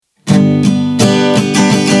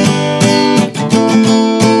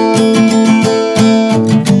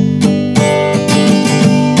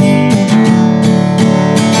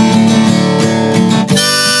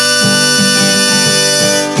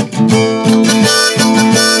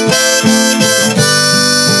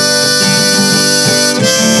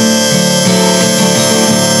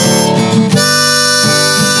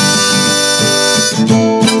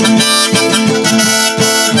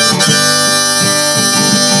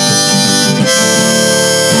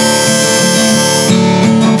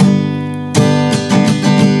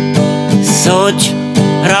सोच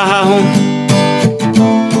रहा हूँ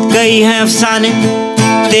कई हैं अफसाने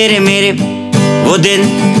तेरे मेरे, वो दिन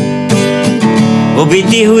वो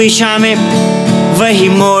बीती हुई शामें, वही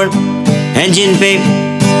मोड़ हैं जिन पे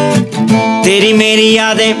तेरी मेरी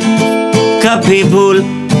यादें कभी भूल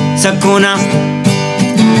सकूं ना।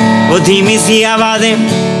 वो धीमी सी आवाजें,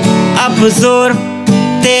 अब जोर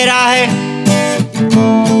तेरा है,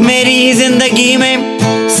 मेरी ही जिंदगी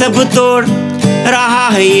में सब तोड़ रहा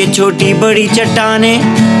है। ये छोटी बड़ी चट्टाने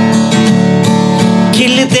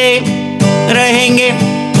खिलते रहेंगे,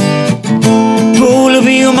 फूल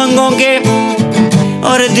भी उमंगों के,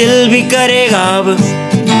 और दिल भी करेगा अब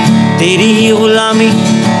तेरी ही गुलामी।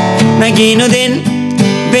 मैं गिनूं दिन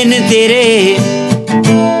बिन तेरे,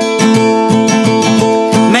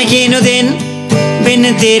 मैं गिनूं दिन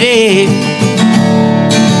बिन तेरे,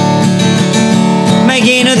 मैं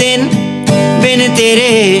गिनूं दिन बिन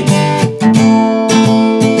तेरे,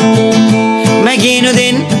 मैं गिनूं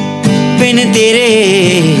दिन बिन तेरे।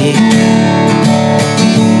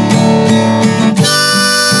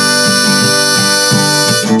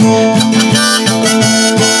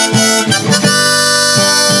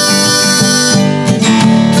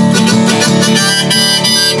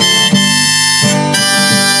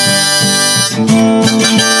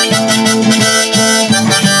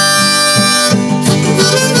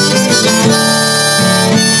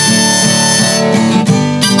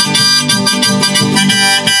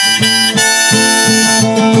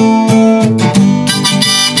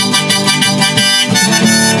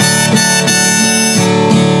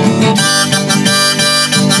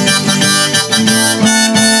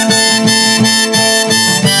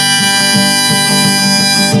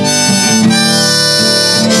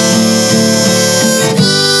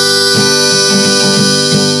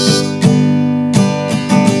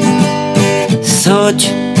 सोच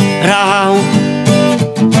रहा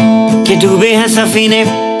हूँ कि डूबे हैं सफीने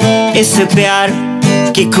इस प्यार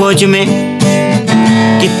की खोज में,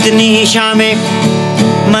 कितनी ही शामें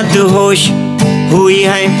मदहोश हुई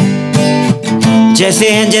हैं, जैसे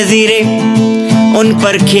हैं जजीरे उन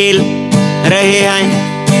पर खेल रहे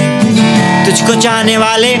हैं। तुझको चाहने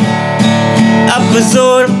वाले अब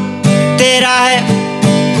जोर तेरा है,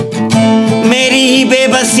 मेरी ही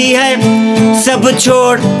बेबसी है, सब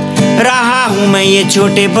छोड़ रहा हूँ मैं। ये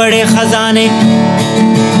छोटे बड़े खजाने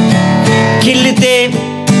खिलते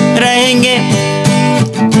रहेंगे,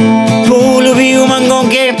 फूल भी उमंगों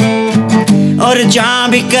के, और जहाँ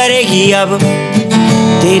भी करेगी अब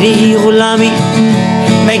तेरी ही गुलामी।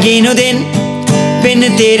 मैं गिनूं दिन बिन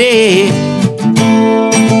तेरे,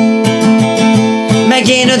 मैं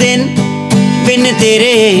गिनूं दिन बिन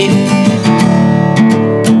तेरे,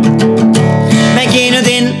 मैं गिनूं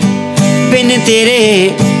दिन बिन तेरे,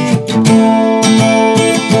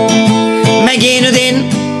 मैं गिनूं दिन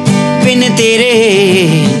बिन तेरे।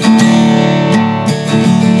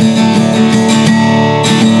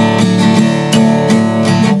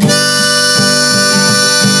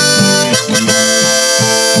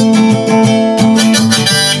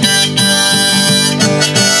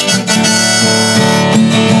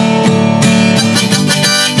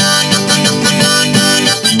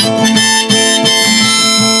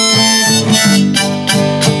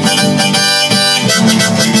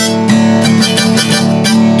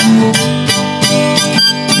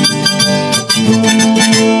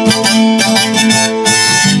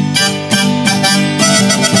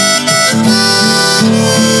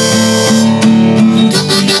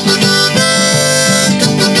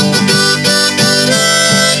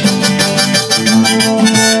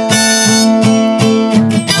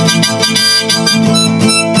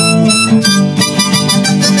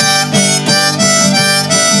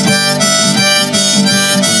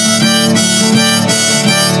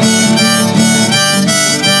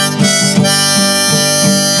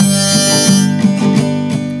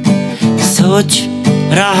 सोच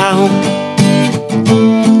रहा हूँ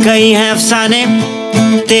कई हैं अफसाने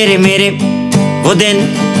तेरे मेरे, वो दिन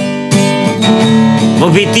वो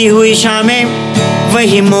बीती हुई शामें,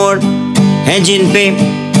 वही मोड़ हैं जिन पे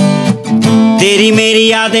तेरी मेरी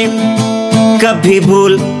यादें कभी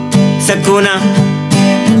भूल सकूं ना।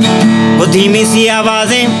 वो धीमी सी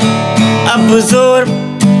आवाजें, अब जोर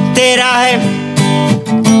तेरा है,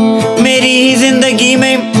 मेरी ही जिंदगी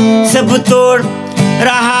में सब तोड़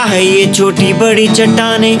रहा है। ये छोटी बड़ी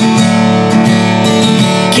चट्टाने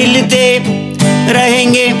खिलते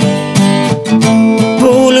रहेंगे,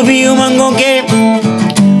 फूल भी उमंगों के,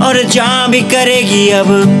 और जहाँ भी करेगी अब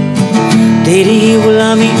तेरी ही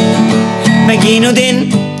गुलामी। मैं गिनूं दिन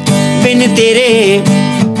बिन तेरे,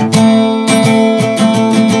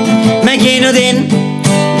 मैं गिनूं दिन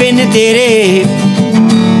बिन तेरे,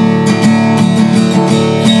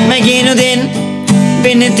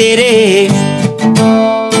 तेरे,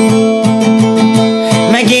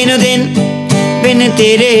 मैं गिनूं दिन बिन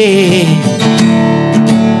तेरे।